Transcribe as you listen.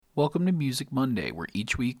Welcome to Music Monday, where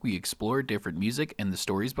each week we explore different music and the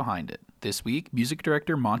stories behind it. This week, music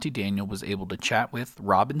director Monty Daniel was able to chat with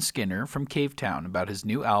Robin Skinner from Cavetown about his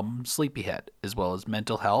new album, Sleepyhead, as well as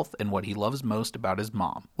mental health and what he loves most about his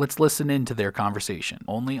mom. Let's listen in to their conversation,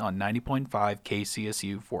 only on 90.5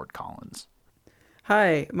 KCSU Fort Collins.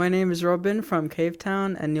 Hi, my name is Robin from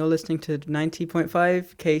Cavetown, and you're listening to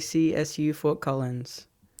 90.5 KCSU Fort Collins.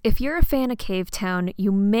 If you're a fan of Cavetown,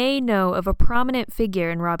 you may know of a prominent figure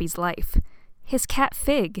in Robbie's life, his cat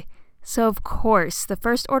Fig. So of course, the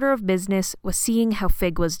first order of business was seeing how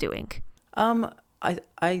Fig was doing.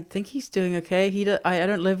 I think he's doing okay. I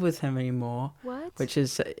don't live with him anymore. What? Which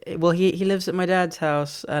is, well, he lives at my dad's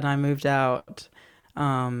house, and I moved out.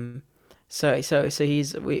 So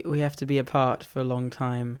we have to be apart for a long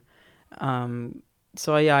time. I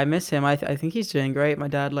miss him. I think he's doing great. My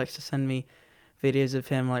dad likes to send me videos of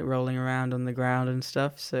him like rolling around on the ground and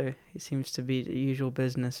stuff, so it seems to be the usual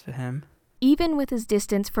business for him. Even with his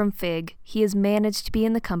distance from Fig, he has managed to be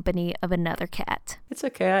in the company of another cat. It's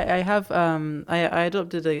okay. I have I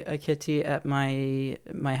adopted a kitty at my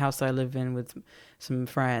house I live in with some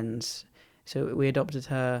friends. So we adopted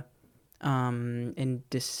her in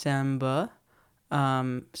December.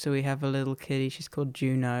 So we have a little kitty. She's called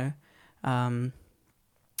Juno. And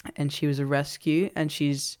she was a rescue, and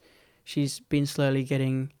she's been slowly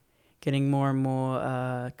getting more and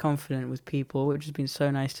more confident with people, which has been so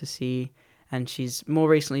nice to see. And she's more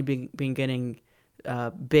recently been getting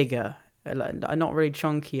bigger, not really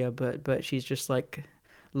chunkier, but she's just like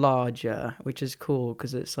larger, which is cool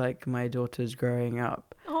because it's like my daughter's growing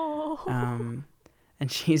up. Oh.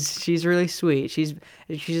 And she's really sweet.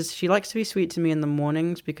 She likes to be sweet to me in the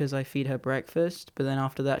mornings because I feed her breakfast, but then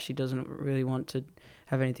after that she doesn't really want to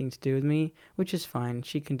have anything to do with me, which is fine.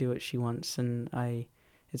 She can do what she wants, and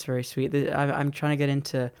it's very sweet. I'm trying to get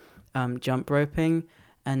into jump roping,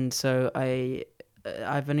 and so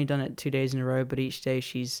I've only done it 2 days in a row, but each day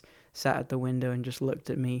she's sat at the window and just looked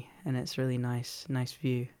at me, and it's really nice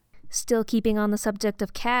view. Still keeping on the subject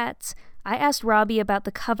of cats, I asked Robbie about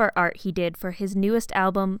the cover art he did for his newest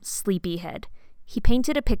album, Sleepyhead. He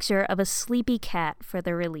painted a picture of a sleepy cat for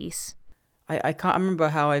the release. I can't remember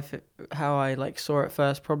how I like saw it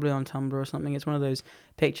first, probably on Tumblr or something. It's one of those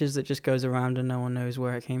pictures that just goes around and no one knows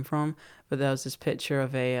where it came from. But there was this picture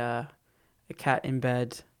of a cat in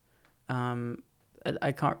bed.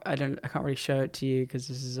 I can't really show it to you because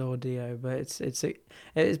this is audio, but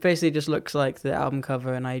it basically just looks like the album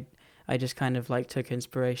cover, and I just kind of like took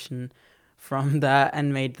inspiration from that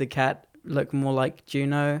and made the cat look more like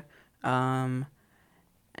Juno.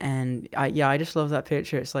 And I just love that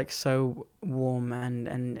picture. It's like so warm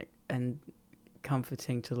and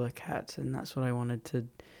comforting to look at, and that's what I wanted to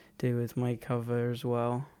do with my cover as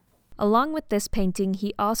well. Along with this painting,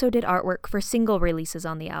 he also did artwork for single releases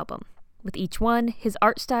on the album. With each one, his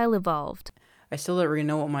art style evolved. I still don't really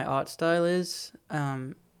know what my art style is,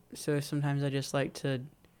 so sometimes I just like to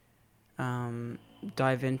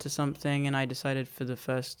dive into something, and I decided for the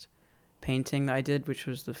first painting that I did, which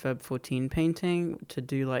was the Feb 14 painting, to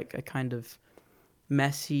do like a kind of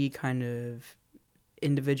messy, kind of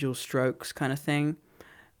individual strokes kind of thing.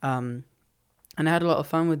 And I had a lot of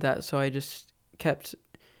fun with that, so I just kept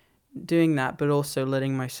doing that, but also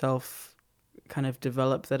letting myself kind of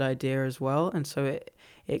develop that idea as well. And so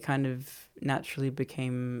it kind of naturally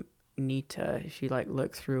became neater. If you like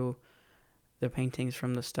look through the paintings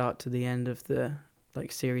from the start to the end of the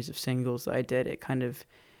like series of singles that I did,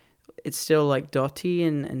 it's still like dotty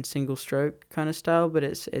and single stroke kind of style, but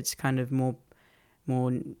it's kind of more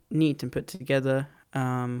neat and put together,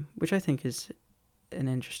 which I think is an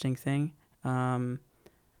interesting thing. But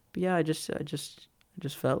yeah, I just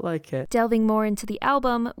felt like it. Delving more into the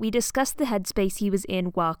album, we discussed the headspace he was in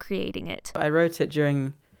while creating it. I wrote it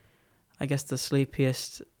during, I guess, the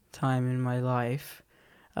sleepiest time in my life.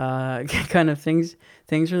 Kind of things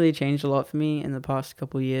really changed a lot for me in the past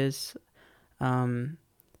couple of years.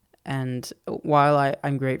 And while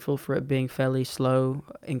I'm grateful for it being fairly slow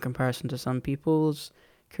in comparison to some people's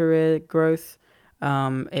career growth,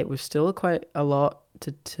 it was still quite a lot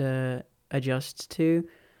to adjust to.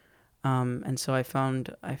 And so I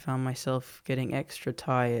found myself getting extra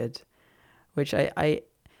tired, which I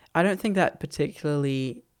don't think that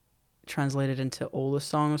particularly translated into all the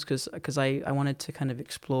songs, because I wanted to kind of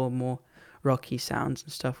explore more rocky sounds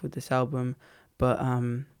and stuff with this album, but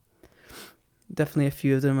definitely a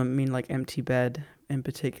few of them. I mean, like Empty Bed in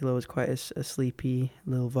particular was quite a sleepy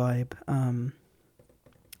little vibe.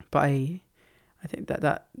 But I think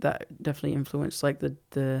that definitely influenced like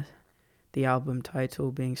the album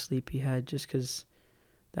title being Sleepyhead, just because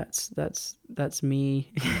that's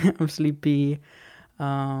me. I'm sleepy.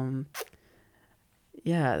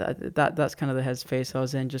 Yeah, that's kind of the headspace I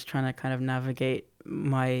was in, just trying to kind of navigate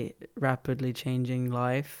my rapidly changing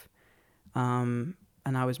life. And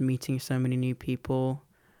I was meeting so many new people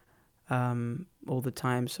all the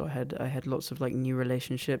time, so I had lots of like new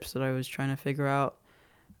relationships that I was trying to figure out.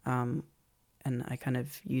 And I kind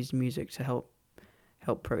of used music to help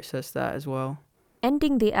process that as well.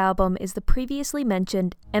 Ending the album is the previously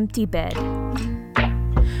mentioned Empty Bed.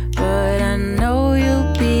 But I know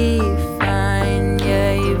you'll be fine.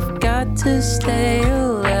 Yeah, you've got to stay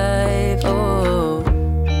alive. Oh,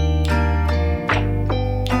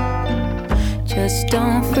 just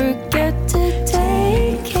don't forget to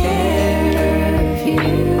take care of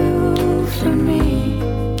you for me.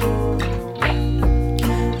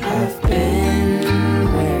 I've been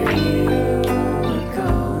where you were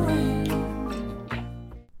going.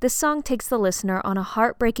 This song takes the listener on a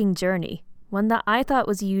heartbreaking journey, one that I thought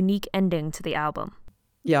was a unique ending to the album.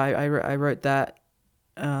 Yeah, I wrote that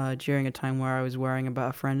during a time where I was worrying about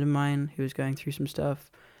a friend of mine who was going through some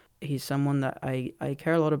stuff. He's someone that I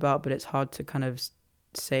care a lot about, but it's hard to kind of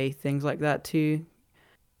say things like that to,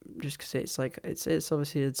 just because it's like it's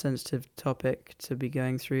obviously a sensitive topic to be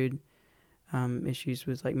going through, issues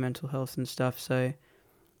with like mental health and stuff. So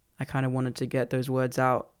I kind of wanted to get those words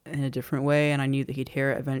out in a different way, and I knew that he'd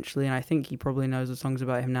hear it eventually, and I think he probably knows the songs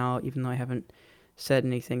about him now, even though I haven't said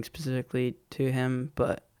anything specifically to him.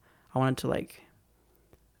 But I wanted to like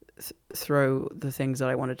throw the things that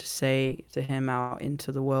I wanted to say to him out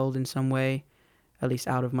into the world in some way, at least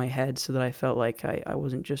out of my head, so that I felt like I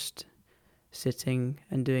wasn't just sitting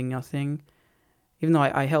and doing nothing, even though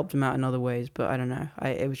I helped him out in other ways. But I don't know,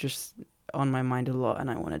 it was just on my mind a lot,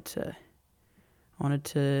 and I wanted to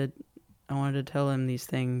tell him these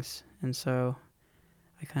things, and so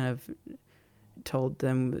I kind of told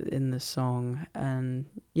them in the song. And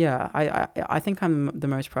yeah, I think I'm the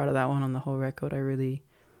most proud of that one on the whole record. I really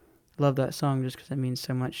love that song just because it means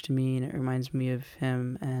so much to me, and it reminds me of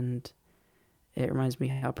him, and it reminds me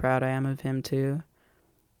how proud I am of him too,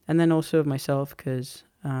 and then also of myself, because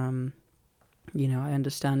you know, I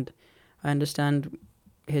understand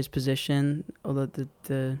his position, although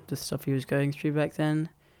the stuff he was going through back then.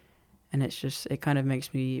 And it kind of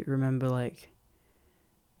makes me remember, like,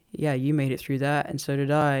 yeah, you made it through that, and so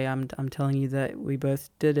did I. I'm telling you that we both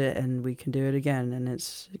did it, and we can do it again, and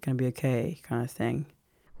it's gonna be okay, kind of thing.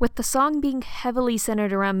 With the song being heavily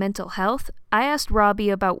centered around mental health, I asked Robbie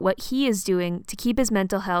about what he is doing to keep his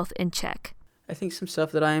mental health in check. I think some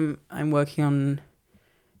stuff that I'm working on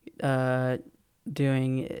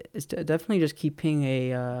doing is definitely just keeping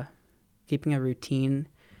a routine.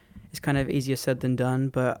 It's kind of easier said than done,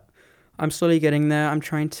 but I'm slowly getting there. I'm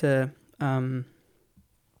trying to,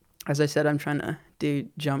 as I said, I'm trying to do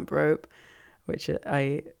jump rope, which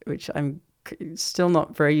I'm still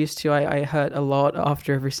not very used to. I hurt a lot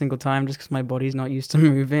after every single time just because my body's not used to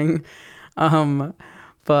moving.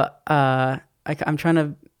 But I'm trying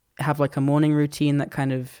to have like a morning routine that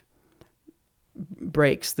kind of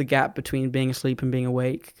breaks the gap between being asleep and being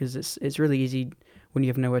awake, because it's really easy when you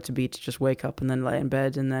have nowhere to be to just wake up and then lay in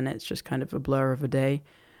bed, and then it's just kind of a blur of a day.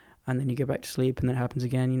 And then you go back to sleep, and then it happens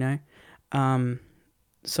again, you know.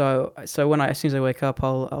 So as soon as I wake up,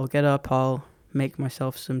 I'll get up, I'll make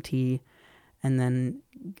myself some tea, and then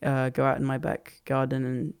go out in my back garden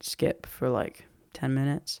and skip for like 10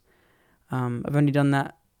 minutes. I've only done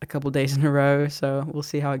that a couple of days in a row, so we'll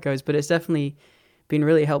see how it goes. But it's definitely been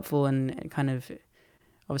really helpful, and it kind of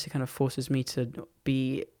forces me to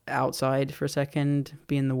be outside for a second,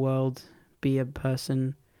 be in the world, be a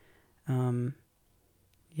person.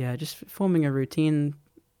 Yeah, just forming a routine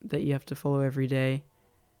that you have to follow every day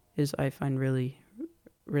is, I find, really,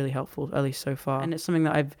 really helpful, at least so far. And it's something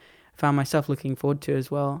that I've found myself looking forward to as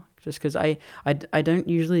well, just because I don't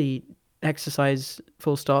usually exercise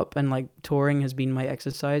full stop, and like touring has been my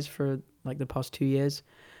exercise for like the past 2 years.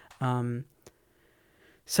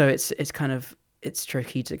 So it's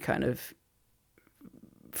tricky to kind of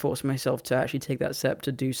force myself to actually take that step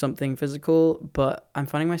to do something physical, but I'm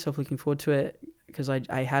finding myself looking forward to it, because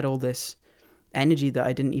I had all this energy that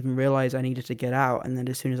I didn't even realize I needed to get out. And then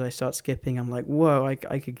as soon as I start skipping, I'm like, whoa, I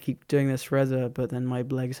could keep doing this forever, but then my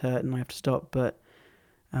legs hurt and I have to stop. But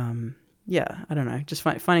yeah, I don't know, just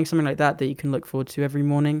finding something like that you can look forward to every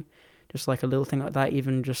morning, just like a little thing like that.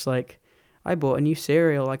 Even just like, I bought a new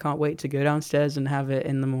cereal, I can't wait to go downstairs and have it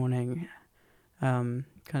in the morning. Kind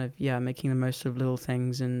of, yeah, making the most of little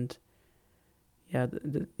things, and yeah,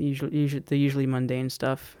 the usually mundane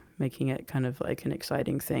stuff, making it kind of like an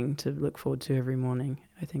exciting thing to look forward to every morning,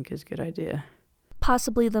 I think is a good idea.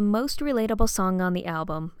 Possibly the most relatable song on the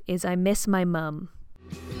album is I Miss My Mum.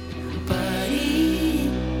 Buddy,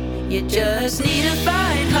 You just need to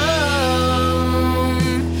find home.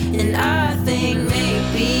 And I think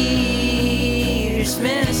maybe you just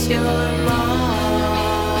miss your mom.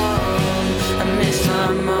 I miss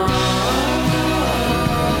my mom.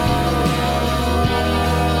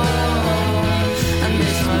 I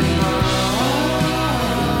miss my mom.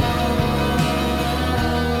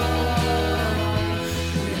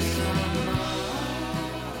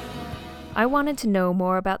 I wanted to know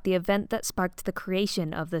more about the event that sparked the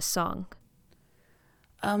creation of this song.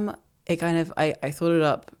 It kind of I thought it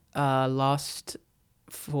up last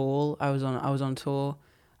fall. I was on tour.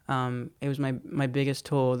 It was my biggest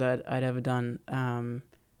tour that I'd ever done, and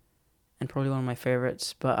probably one of my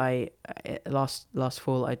favorites. But last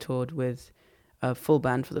fall I toured with a full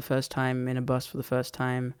band for the first time, in a bus for the first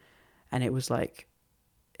time, and it was like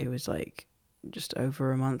just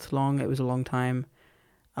over a month long. It was a long time,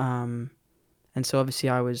 and so obviously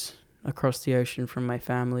I was across the ocean from my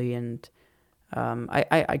family, and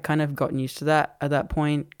I kind of gotten used to that at that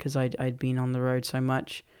point because I'd been on the road so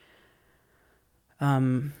much.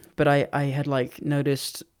 But I had like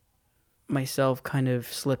noticed myself kind of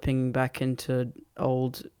slipping back into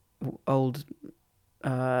old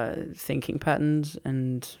thinking patterns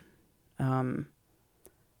and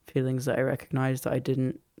feelings that I recognized that I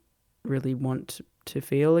didn't really want to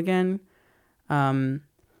feel again.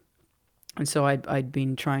 And so I'd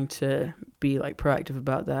been trying to be like proactive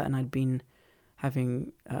about that, and I'd been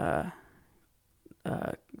having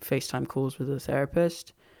FaceTime calls with a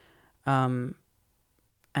therapist, and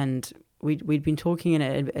we'd been talking,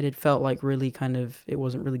 and it felt like really kind of, it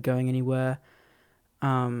wasn't really going anywhere.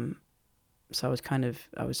 So I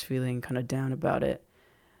was feeling kind of down about it,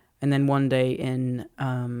 and then one day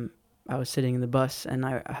I was sitting in the bus, and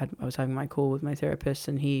I was having my call with my therapist,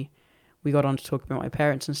 and we got on to talk about my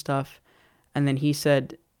parents and stuff, and then he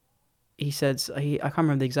said I can't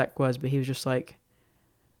remember the exact words, but he was just like,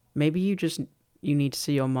 maybe you need to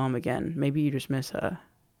see your mom again. Maybe you just miss her.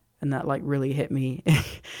 And that like really hit me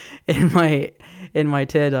in my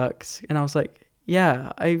tear ducts. And I was like,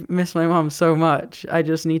 yeah, I miss my mom so much. I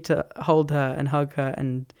just need to hold her and hug her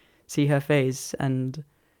and see her face and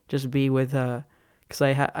just be with her. Because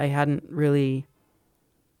I hadn't really,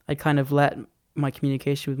 I kind of let my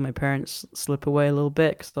communication with my parents slip away a little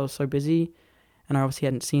bit because I was so busy. And I obviously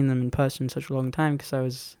hadn't seen them in person in such a long time because I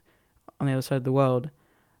was on the other side of the world.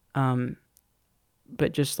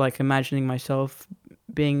 But just like imagining myself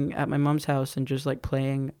being at my mom's house and just like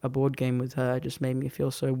playing a board game with her just made me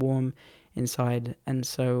feel so warm inside. And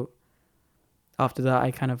so after that,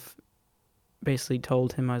 I kind of basically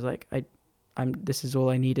told him, I was like, this is all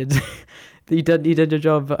I needed. You did your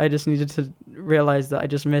job, but I just needed to realize that I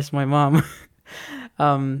just miss my mom.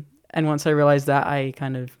 And once I realized that,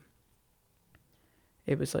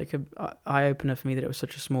 it was like a eye-opener for me that it was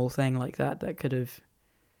such a small thing like that could have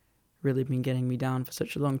really been getting me down for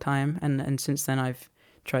such a long time. And since then I've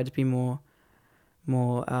tried to be more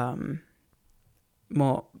on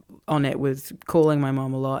it with calling my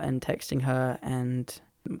mom a lot and texting her and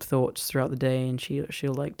thoughts throughout the day, and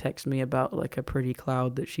she'll like text me about like a pretty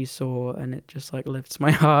cloud that she saw, and it just like lifts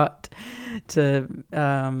my heart to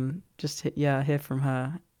hear from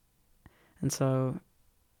her. And so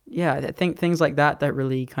I think things like that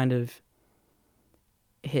really kind of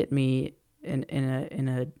hit me in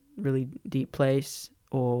a really deep place,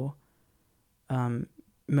 or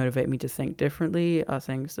motivate me to think differently, are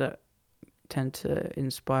things that tend to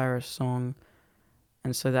inspire a song.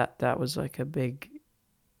 And so that was like a big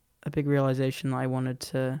realization that I wanted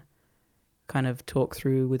to kind of talk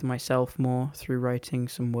through with myself more through writing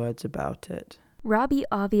some words about it. Robbie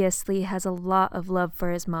obviously has a lot of love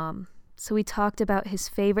for his mom, so we talked about his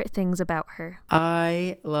favorite things about her.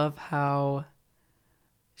 I love how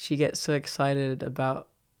she gets so excited about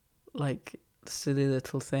like silly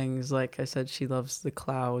little things. Like I said, she loves the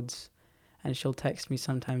clouds, and she'll text me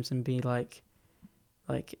sometimes and be like,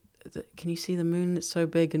 can you see the moon? It's so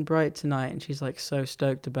big and bright tonight. And she's like so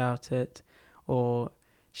stoked about it. Or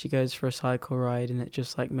she goes for a cycle ride and it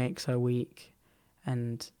just like makes her week.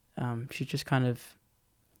 And she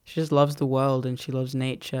just loves the world, and she loves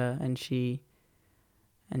nature, and she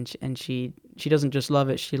doesn't just love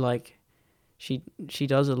it. She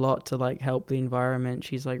does a lot to like help the environment.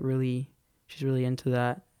 She's really into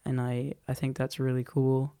that. And I think that's really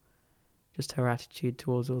cool. Just her attitude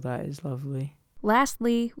towards all that is lovely.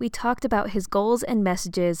 Lastly, we talked about his goals and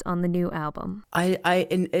messages on the new album.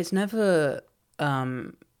 It's never,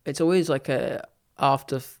 it's always like a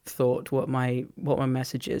afterthought what my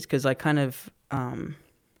message is, because I kind of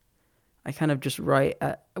just write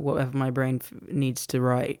at whatever my brain needs to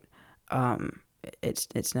write.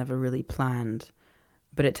 It's never really planned.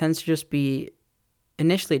 but it tends to just be,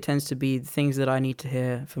 initially it tends to be things that I need to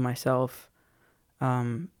hear for myself,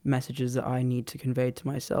 messages that I need to convey to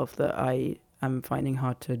myself that I am finding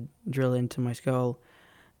hard to drill into my skull.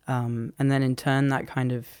 And then in turn, that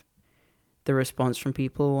kind of, the response from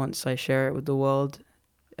people once I share it with the world,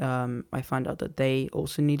 I find out that they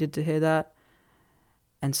also needed to hear that.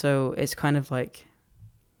 And so it's kind of like,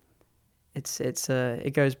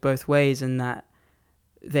 it goes both ways in that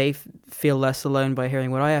they feel less alone by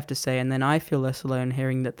hearing what I have to say, and then I feel less alone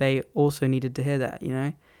hearing that they also needed to hear that, you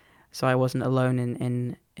know? So I wasn't alone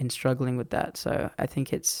in struggling with that. So I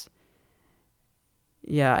think it's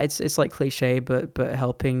like cliche, but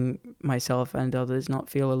helping myself and others not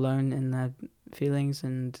feel alone in their feelings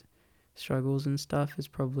and struggles and stuff is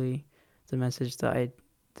probably the message that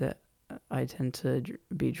I tend to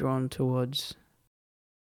be drawn towards.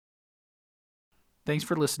 Thanks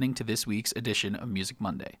for listening to this week's edition of Music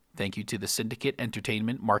Monday. Thank you to the Syndicate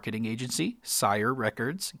Entertainment Marketing Agency, Sire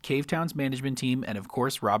Records, Cavetown's management team, and of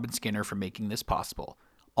course Robin Skinner for making this possible.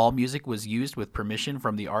 All music was used with permission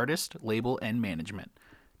from the artist, label, and management.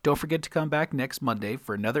 Don't forget to come back next Monday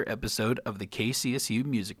for another episode of the KCSU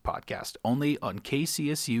Music Podcast, only on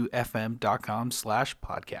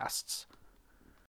kcsufm.com/podcasts.